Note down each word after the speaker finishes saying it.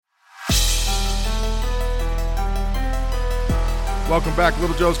Welcome back,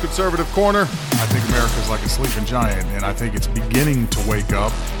 Little Joe's Conservative Corner. I think America's like a sleeping giant, and I think it's beginning to wake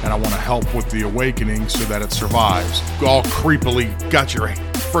up, and I want to help with the awakening so that it survives. All creepily got your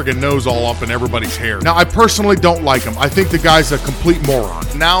friggin' nose all up in everybody's hair. Now, I personally don't like him. I think the guy's a complete moron.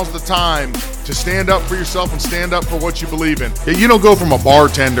 Now's the time to stand up for yourself and stand up for what you believe in. You don't go from a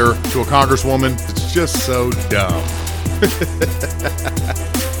bartender to a congresswoman. It's just so dumb.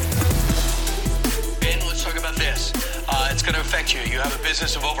 It's going to affect you. You have a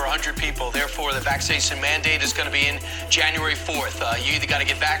business of over 100 people. Therefore, the vaccination mandate is going to be in January 4th. You either got to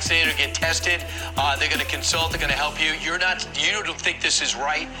get vaccinated or get tested. They're going to consult. They're going to help you. You don't think this is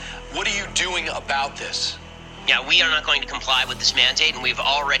right. What are you doing about this? Yeah, we are not going to comply with this mandate, and we've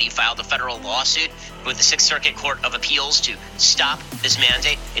already filed a federal lawsuit with the Sixth Circuit Court of Appeals to stop this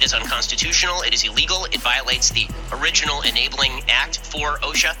mandate. It is unconstitutional. It is illegal. It violates the original enabling act for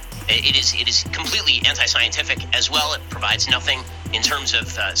OSHA. It is completely anti-scientific as well. It provides nothing in terms of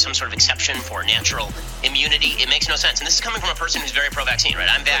some sort of exception for natural immunity. It makes no sense. And this is coming from a person who's very pro-vaccine, right?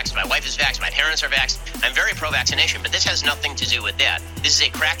 I'm vaxxed. My wife is vaxxed. My parents are vaxxed. I'm very pro-vaccination, but this has nothing to do with that. This is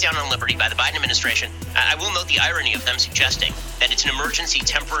a crackdown on liberty by the Biden administration. I will note the irony of them suggesting that it's an emergency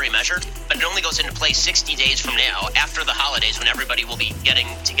temporary measure, but it only goes into place 60 days from now, after the holidays, when everybody will be getting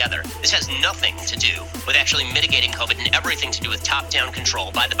together. This has nothing to do with actually mitigating COVID and everything to do with top-down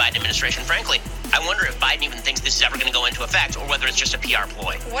control by the Biden administration. Frankly, I wonder if Biden even thinks this is ever going to go into effect, or whether it's just a PR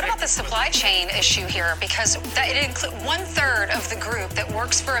ploy. What about the supply chain issue here? Because it includes 1/3 of the group that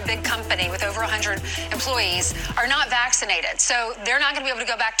works for a big company with over 100 employees are not vaccinated. So they're not going to be able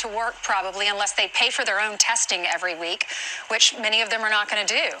to go back to work probably unless they pay for their own testing every week, which many of them are not going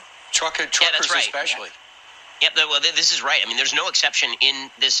to do. Truckers right. especially. Yep, well, this is right. I mean, there's no exception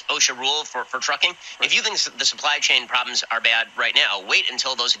in this OSHA rule for trucking. Right. If you think the supply chain problems are bad right now, wait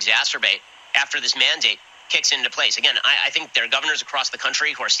until those exacerbate after this mandate kicks into place. Again, I think there are governors across the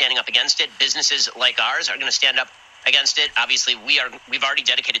country who are standing up against it. Businesses like ours are going to stand up against it. Obviously, we've already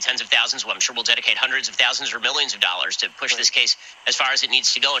dedicated tens of thousands. Well, I'm sure we'll dedicate hundreds of thousands or millions of dollars to push this case as far as it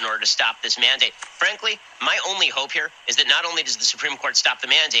needs to go in order to stop this mandate. Frankly, my only hope here is that not only does the Supreme Court stop the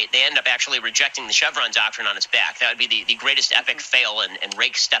mandate, they end up actually rejecting the Chevron doctrine on its back. That would be the greatest epic fail and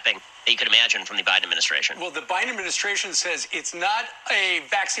rake stepping that you could imagine from the Biden administration. Well, the Biden administration says it's not a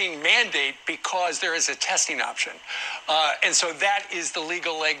vaccine mandate because there is a testing option. And so that is the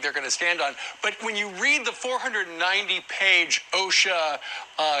legal leg they're going to stand on. But when you read the 490-page OSHA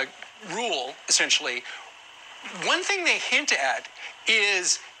rule, essentially, one thing they hint at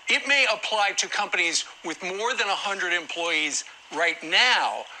is it may apply to companies with more than 100 employees right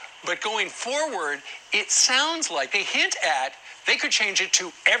now. But going forward, it sounds like they hint at they could change it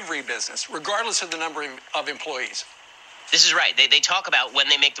to every business, regardless of the number of employees. This is right. They talk about when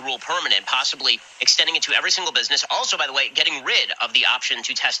they make the rule permanent, possibly extending it to every single business. Also, by the way, getting rid of the option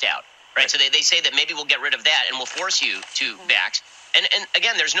to test out. Right. So they say that maybe we'll get rid of that and we'll force you to vax. And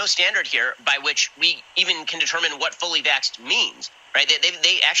again, there's no standard here by which we even can determine what fully vaxxed means. Right.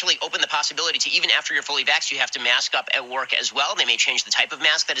 They actually open the possibility to, even after you're fully vaxxed, you have to mask up at work as well. They may change the type of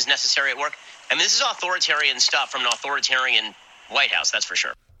mask that is necessary at work. I mean, this is authoritarian stuff from an authoritarian White House, that's for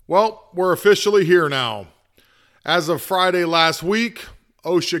sure. Well, we're officially here now. As of Friday last week,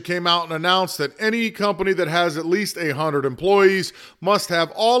 OSHA came out and announced that any company that has at least 100 employees must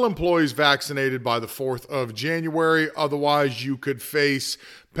have all employees vaccinated by the 4th of January. Otherwise, you could face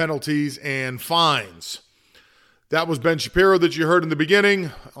penalties and fines. That was Ben Shapiro that you heard in the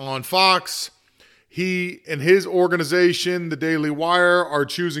beginning on Fox. He and his organization, the Daily Wire, are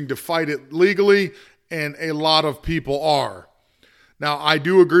choosing to fight it legally, and a lot of people are. Now, I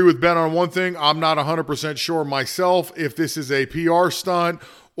do agree with Ben on one thing. I'm not 100% sure myself if this is a PR stunt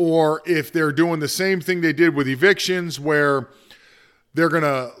or if they're doing the same thing they did with evictions, where they're going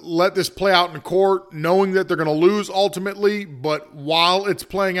to let this play out in court knowing that they're going to lose ultimately. But while it's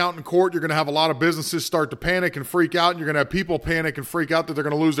playing out in court, you're going to have a lot of businesses start to panic and freak out. And you're going to have people panic and freak out that they're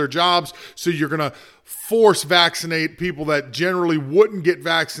going to lose their jobs. So you're going to force vaccinate people that generally wouldn't get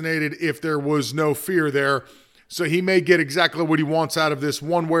vaccinated if there was no fear there. So he may get exactly what he wants out of this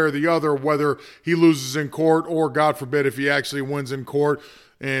one way or the other, whether he loses in court or, God forbid, if he actually wins in court.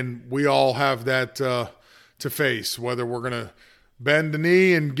 And we all have that to face, whether we're going to bend the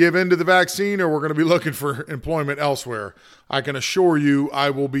knee and give in to the vaccine or we're going to be looking for employment elsewhere. I can assure you I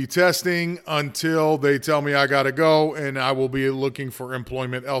will be testing until they tell me I got to go, and I will be looking for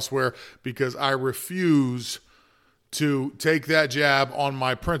employment elsewhere because I refuse to take that jab on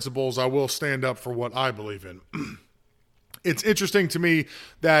my principles. I will stand up for what I believe in. It's interesting to me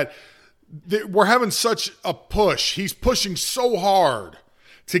that we're having such a push. He's pushing so hard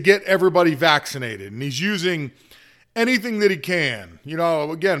to get everybody vaccinated, and he's using anything that he can.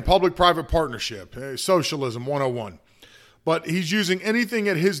 Again, public-private partnership, socialism 101. But he's using anything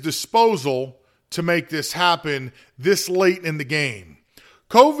at his disposal to make this happen this late in the game.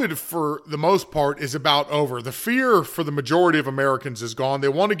 COVID, for the most part, is about over. The fear for the majority of Americans is gone. They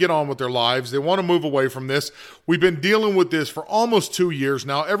want to get on with their lives. They want to move away from this. We've been dealing with this for almost 2 years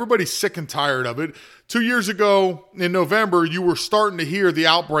now. Everybody's sick and tired of it. 2 years ago in November, you were starting to hear the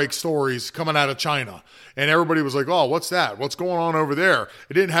outbreak stories coming out of China. And everybody was like, oh, what's that? What's going on over there?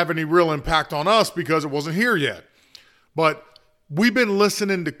 It didn't have any real impact on us because it wasn't here yet. But we've been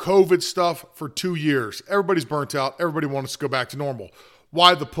listening to COVID stuff for 2 years. Everybody's burnt out. Everybody wants to go back to normal.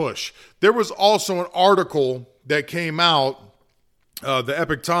 Why the push? There was also an article that came out, the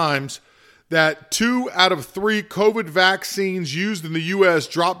Epoch Times, that 2 out of 3 COVID vaccines used in the U.S.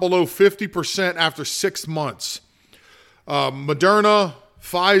 dropped below 50% after 6 months. Moderna,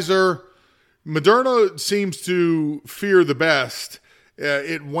 Pfizer. Moderna seems to fear the best.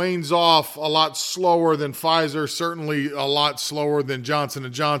 It wanes off a lot slower than Pfizer, certainly a lot slower than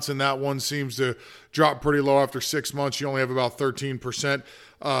Johnson & Johnson. That one seems to drop pretty low after 6 months. You only have about 13%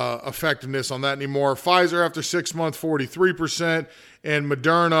 effectiveness on that anymore. Pfizer after 6 months, 43%, and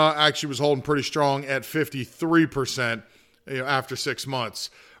Moderna actually was holding pretty strong at 53% after 6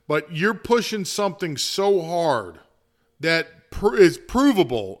 months. But you're pushing something so hard that is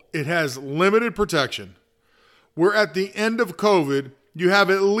provable it has limited protection. We're at the end of COVID. You have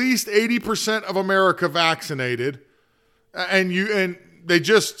at least 80% of America vaccinated, and they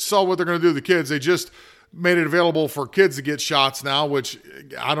just saw what they're going to do to the kids. They just made it available for kids to get shots now, which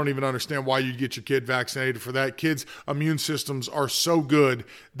I don't even understand why you'd get your kid vaccinated for that. Kids' immune systems are so good,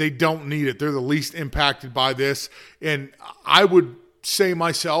 they don't need it. They're the least impacted by this, and I would say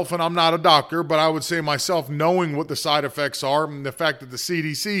myself, and I'm not a doctor, but I would say myself, knowing what the side effects are and the fact that the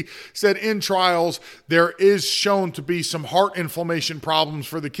CDC said in trials there is shown to be some heart inflammation problems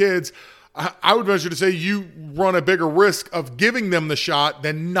for the kids, I would venture to say you run a bigger risk of giving them the shot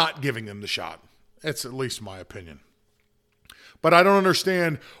than not giving them the shot. That's at least my opinion. But I don't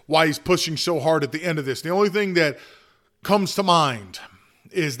understand why he's pushing so hard at the end of this. The only thing that comes to mind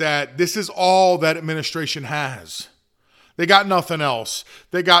is that this is all that administration has. They got nothing else.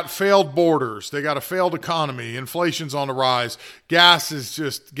 They got failed borders. They got a failed economy. Inflation's on the rise. Gas is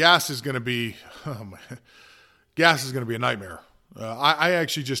going to be a nightmare. I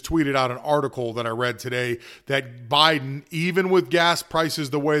actually just tweeted out an article that I read today that Biden, even with gas prices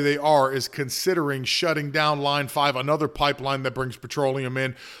the way they are, is considering shutting down Line 5, another pipeline that brings petroleum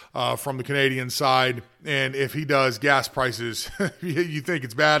in from the Canadian side. And if he does, gas prices, you think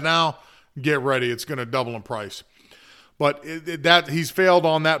it's bad now? Get ready. It's going to double in price. But that he's failed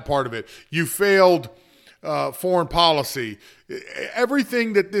on that part of it. You failed foreign policy.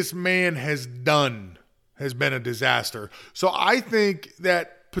 Everything that this man has done has been a disaster. So I think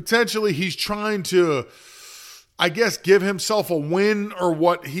that potentially he's trying to, give himself a win, or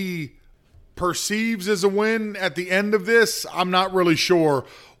what he perceives as a win at the end of this. I'm not really sure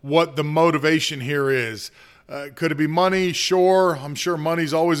what the motivation here is. Could it be money? Sure. I'm sure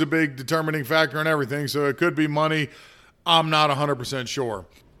money's always a big determining factor in everything. So it could be money. I'm not 100% sure.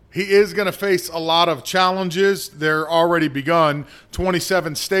 He is going to face a lot of challenges. They're already begun.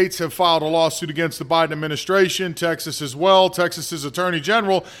 27 states have filed a lawsuit against the Biden administration, Texas as well. Texas's attorney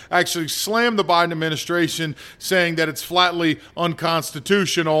general actually slammed the Biden administration, saying that it's flatly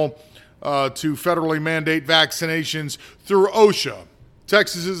unconstitutional to federally mandate vaccinations through OSHA.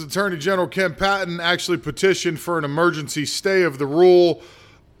 Texas's attorney general, Ken Patton, actually petitioned for an emergency stay of the rule.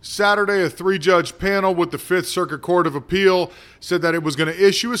 Saturday, a 3-judge panel with the Fifth Circuit Court of Appeal said that it was going to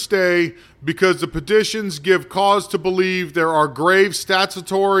issue a stay because the petitions give cause to believe there are grave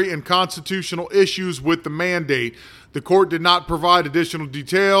statutory and constitutional issues with the mandate. The court did not provide additional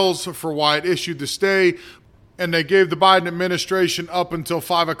details for why it issued the stay, and they gave the Biden administration up until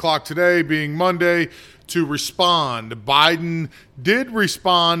 5 o'clock today, being Monday, to respond. Biden did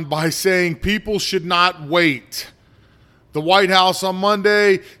respond by saying people should not wait. The White House on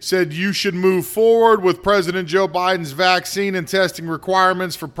Monday said you should move forward with President Joe Biden's vaccine and testing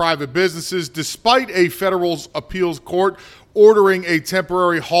requirements for private businesses, despite a federal appeals court ordering a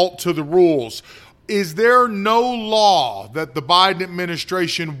temporary halt to the rules. Is there no law that the Biden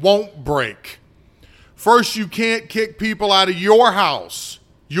administration won't break? First, you can't kick people out of your house,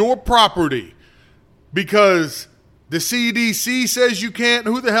 your property, because the CDC says you can't.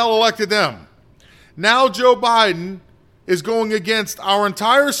 Who the hell elected them? Now Joe Biden is going against our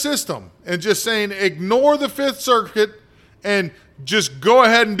entire system and just saying ignore the Fifth Circuit and just go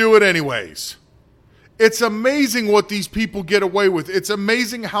ahead and do it anyways. It's amazing what these people get away with. It's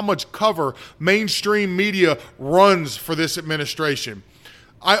amazing how much cover mainstream media runs for this administration.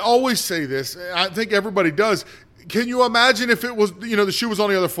 I always say this, I think everybody does. Can you imagine if it was, the shoe was on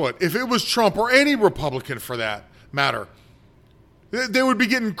the other foot? If it was Trump or any Republican for that matter, they would be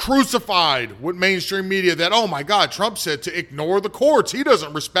getting crucified with mainstream media that, oh my God, Trump said to ignore the courts. He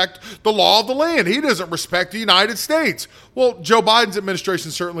doesn't respect the law of the land. He doesn't respect the United States. Well, Joe Biden's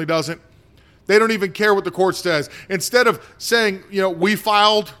administration certainly doesn't. They don't even care what the court says. Instead of saying, we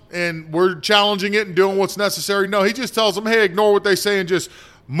filed and we're challenging it and doing what's necessary, no, he just tells them, hey, ignore what they say and just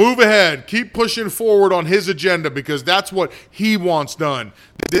move ahead. Keep pushing forward on his agenda because that's what he wants done.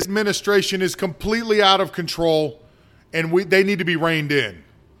 This administration is completely out of control and they need to be reined in.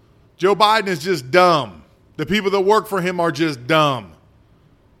 Joe Biden is just dumb. The people that work for him are just dumb.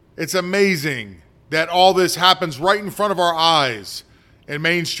 It's amazing that all this happens right in front of our eyes and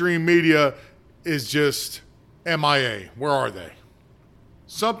mainstream media is just MIA. Where are they?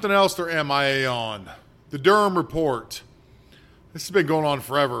 Something else they're MIA on. The Durham report. This has been going on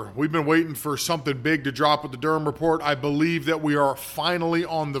forever. We've been waiting for something big to drop with the Durham report. I believe that we are finally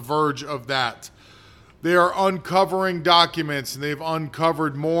on the verge of that. They are uncovering documents, and they've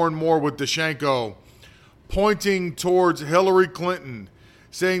uncovered more and more with Danchenko, pointing towards Hillary Clinton,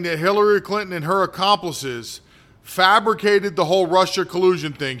 saying that Hillary Clinton and her accomplices fabricated the whole Russia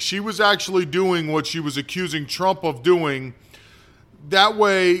collusion thing. She was actually doing what she was accusing Trump of doing. That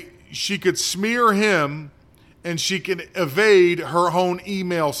way, she could smear him and she can evade her own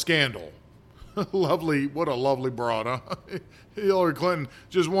email scandal. Lovely, what a lovely broad, huh? Hillary Clinton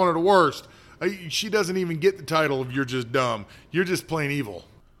just wanted the worst. She doesn't even get the title of you're just dumb. You're just plain evil.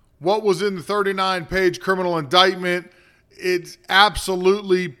 What was in the 39-page criminal indictment, it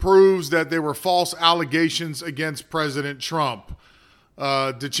absolutely proves that they were false allegations against President Trump.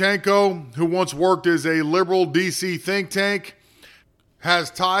 Danchenko, who once worked as a liberal D.C. think tank, has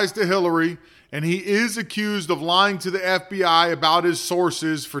ties to Hillary, and he is accused of lying to the FBI about his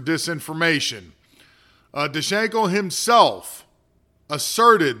sources for disinformation. Danchenko himself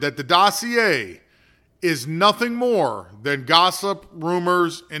asserted that the dossier is nothing more than gossip,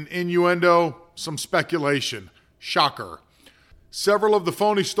 rumors, and innuendo, some speculation. Shocker. Several of the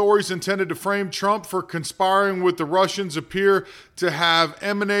phony stories intended to frame Trump for conspiring with the Russians appear to have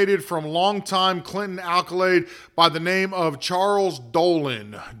emanated from longtime Clinton accolade by the name of Charles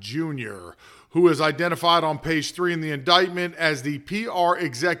Dolan Jr., who is identified on page 3 in the indictment as the PR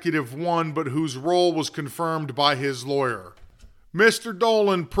executive one, but whose role was confirmed by his lawyer. Mr.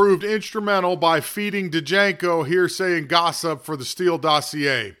 Dolan proved instrumental by feeding Danchenko hearsay and gossip for the Steele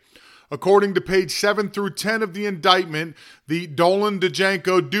dossier. According to page 7 through 10 of the indictment, the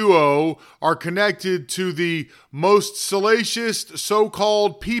Dolan-Danchenko duo are connected to the most salacious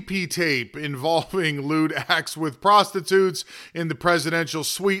so-called PP tape involving lewd acts with prostitutes in the presidential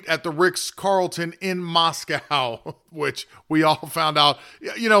suite at the Ritz-Carlton in Moscow, which we all found out,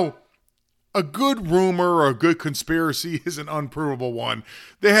 a good rumor or a good conspiracy is an unprovable one.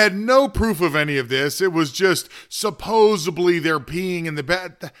 They had no proof of any of this. It was just supposedly they're peeing in the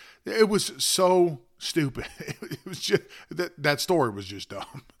bed. It was so stupid. It was just that story was just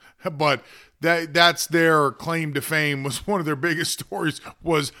dumb. But that's their claim to fame. Was one of their biggest stories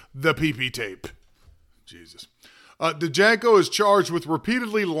was the PP tape. Jesus. Danchenko is charged with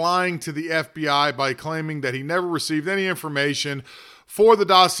repeatedly lying to the FBI by claiming that he never received any information for the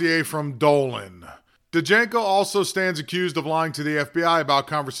dossier from Dolan. Danchenko also stands accused of lying to the FBI about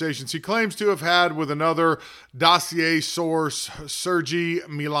conversations he claims to have had with another dossier source, Sergei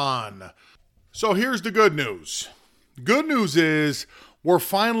Milan. So here's the good news. Good news is we're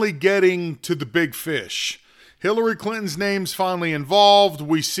finally getting to the big fish. Hillary Clinton's name's finally involved.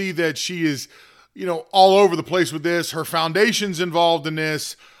 We see that she is, all over the place with this. Her foundation's involved in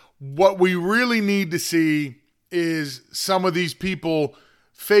this. What we really need to see is some of these people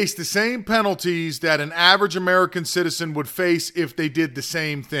face the same penalties that an average American citizen would face if they did the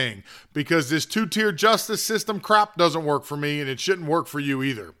same thing. Because this two-tier justice system crap doesn't work for me, and it shouldn't work for you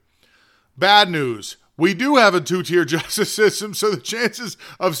either. Bad news. We do have a two-tier justice system, so the chances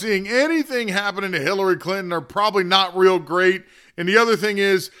of seeing anything happening to Hillary Clinton are probably not real great. And the other thing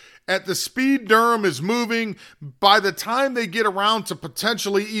is, at the speed Durham is moving, by the time they get around to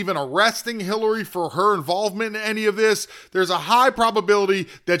potentially even arresting Hillary for her involvement in any of this, there's a high probability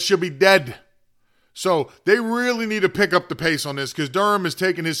that she'll be dead. So they really need to pick up the pace on this because Durham is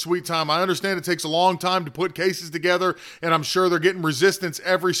taking his sweet time. I understand it takes a long time to put cases together, and I'm sure they're getting resistance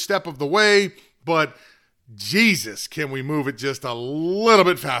every step of the way, but Jesus, can we move it just a little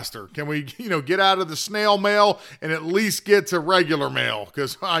bit faster? Can we, get out of the snail mail and at least get to regular mail?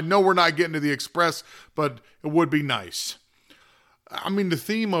 Because I know we're not getting to the express, but it would be nice. I mean, the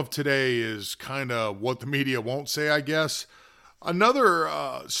theme of today is kind of what the media won't say, I guess. Another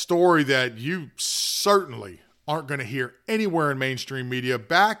story that you certainly aren't going to hear anywhere in mainstream media.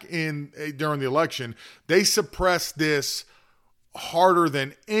 Back during the election, they suppressed this harder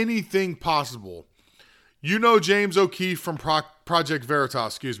than anything possible. You know James O'Keefe from Project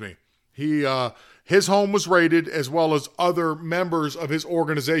Veritas, his home was raided, as well as other members of his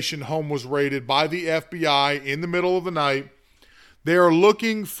organization home was raided by the FBI in the middle of the night. They are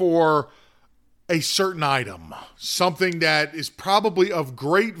looking for a certain item, something that is probably of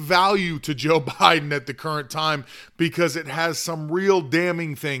great value to Joe Biden at the current time because it has some real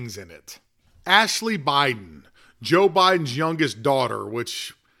damning things in it. Ashley Biden, Joe Biden's youngest daughter,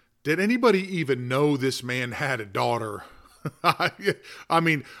 which, did anybody even know this man had a daughter? I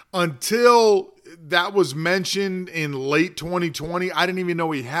mean, until that was mentioned in late 2020, I didn't even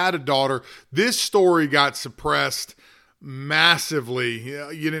know he had a daughter. This story got suppressed massively.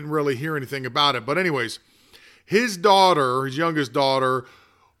 You didn't really hear anything about it. But anyways, his youngest daughter,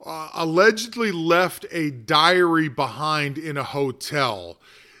 allegedly left a diary behind in a hotel.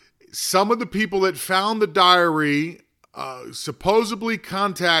 Some of the people that found the diary supposedly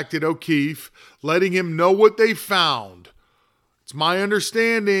contacted O'Keefe, letting him know what they found. It's my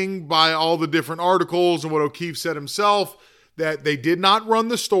understanding by all the different articles and what O'Keefe said himself that they did not run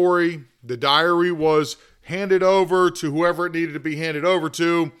the story. The diary was handed over to whoever it needed to be handed over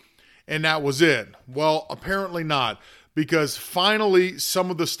to, and that was it. Well, apparently not, because finally some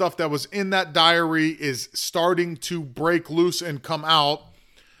of the stuff that was in that diary is starting to break loose and come out.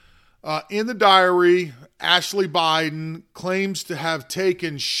 In the diary, Ashley Biden claims to have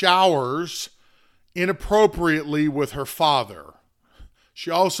taken showers inappropriately with her father. She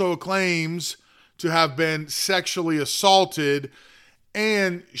also claims to have been sexually assaulted,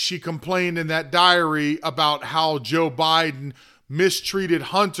 and she complained in that diary about how Joe Biden mistreated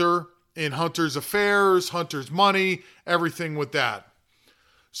Hunter in Hunter's affairs, Hunter's money, everything with that.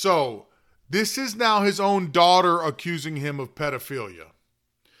 So, this is now his own daughter accusing him of pedophilia.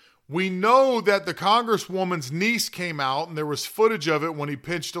 We know that the Congresswoman's niece came out, and there was footage of it when he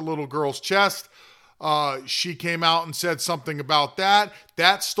pinched a little girl's chest. She came out and said something about that.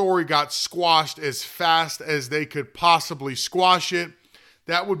 That story got squashed as fast as they could possibly squash it.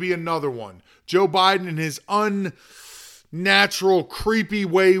 That would be another one. Joe Biden, in his unnatural, creepy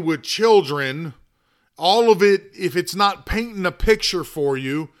way with children, all of it, if it's not painting a picture for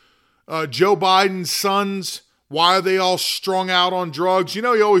you, Joe Biden's sons, why are they all strung out on drugs? He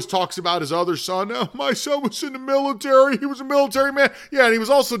always talks about his other son. Oh, my son was in the military. He was a military man. Yeah, and he was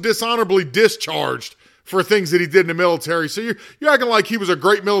also dishonorably discharged for things that he did in the military. So you're acting like he was a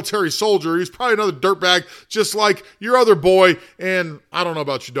great military soldier. He's probably another dirtbag, just like your other boy. And I don't know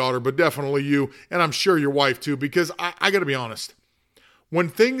about your daughter, but definitely you. And I'm sure your wife too, because I got to be honest. When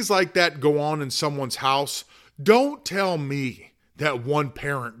things like that go on in someone's house, don't tell me that one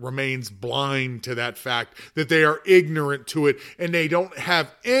parent remains blind to that fact, that they are ignorant to it, and they don't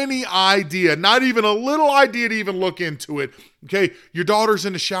have any idea, not even a little idea to even look into it. Okay, your daughter's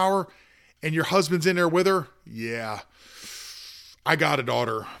in the shower and your husband's in there with her. Yeah, I got a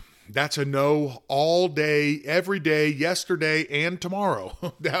daughter. That's a no all day, every day, yesterday and tomorrow.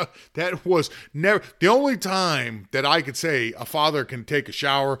 That was never, the only time that I could say a father can take a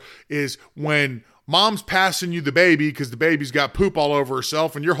shower is when mom's passing you the baby because the baby's got poop all over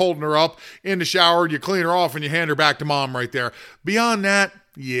herself and you're holding her up in the shower, you clean her off and you hand her back to mom right there. Beyond that,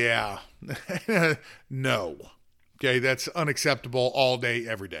 yeah, no. Okay, that's unacceptable all day,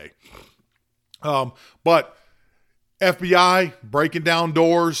 every day. But FBI breaking down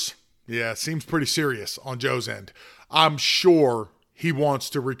doors, yeah, seems pretty serious on Joe's end. I'm sure he wants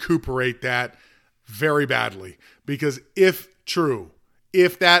to recuperate that very badly because if true,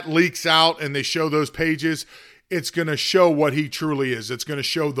 if that leaks out and they show those pages, it's going to show what he truly is. It's going to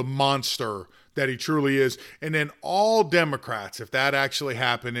show the monster that he truly is. And then all Democrats, if that actually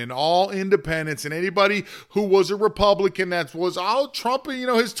happened, and all independents and anybody who was a Republican that was, Trump,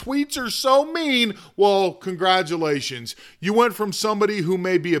 his tweets are so mean. Well, congratulations. You went from somebody who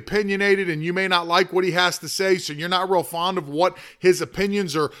may be opinionated and you may not like what he has to say, so you're not real fond of what his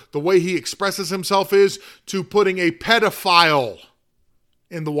opinions or the way he expresses himself is, to putting a pedophile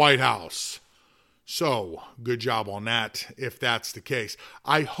in the White House. So, good job on that, if that's the case.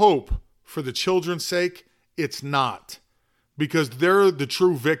 I hope, for the children's sake, it's not. Because they're the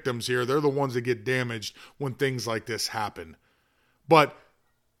true victims here. They're the ones that get damaged when things like this happen. But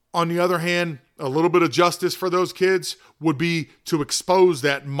On the other hand, a little bit of justice for those kids would be to expose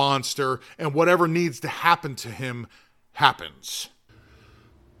that monster, and whatever needs to happen to him happens.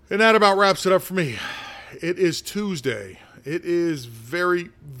 And that about wraps it up for me. It is Tuesday. It is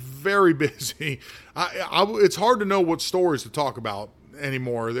very, very busy. It's hard to know what stories to talk about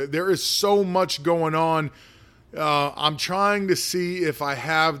anymore. There is so much going on. I'm trying to see if I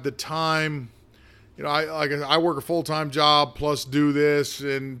have the time. You know, I work a full-time job plus do this,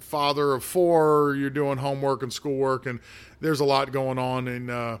 and father of 4, you're doing homework and schoolwork, and there's a lot going on.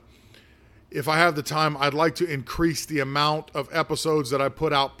 And if I have the time, I'd like to increase the amount of episodes that I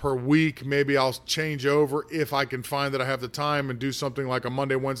put out per week. Maybe I'll change over if I can find that I have the time and do something like a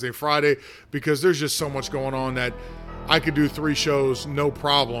Monday, Wednesday, Friday, because there's just so much going on that I could do 3 shows, no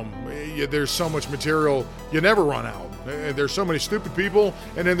problem. There's so much material, you never run out. There's so many stupid people,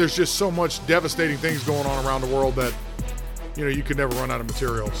 and then there's just so much devastating things going on around the world that, you could never run out of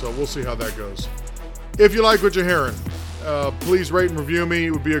material. So we'll see how that goes. If you like what you're hearing, please rate and review me.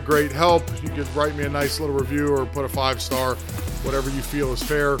 It would be a great help. You could write me a nice little review or put a 5-star, whatever you feel is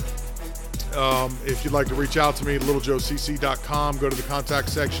fair. If you'd like to reach out to me, littlejoecc.com. Go to the contact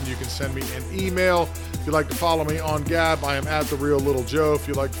section. You can send me an email. If you'd like to follow me on Gab, I am at The Real Little Joe. If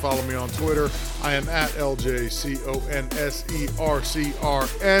you'd like to follow me on Twitter, I am at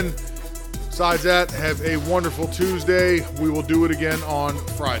LJCONSERCRN. Besides that, have a wonderful Tuesday. We will do it again on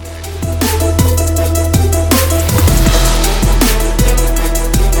Friday.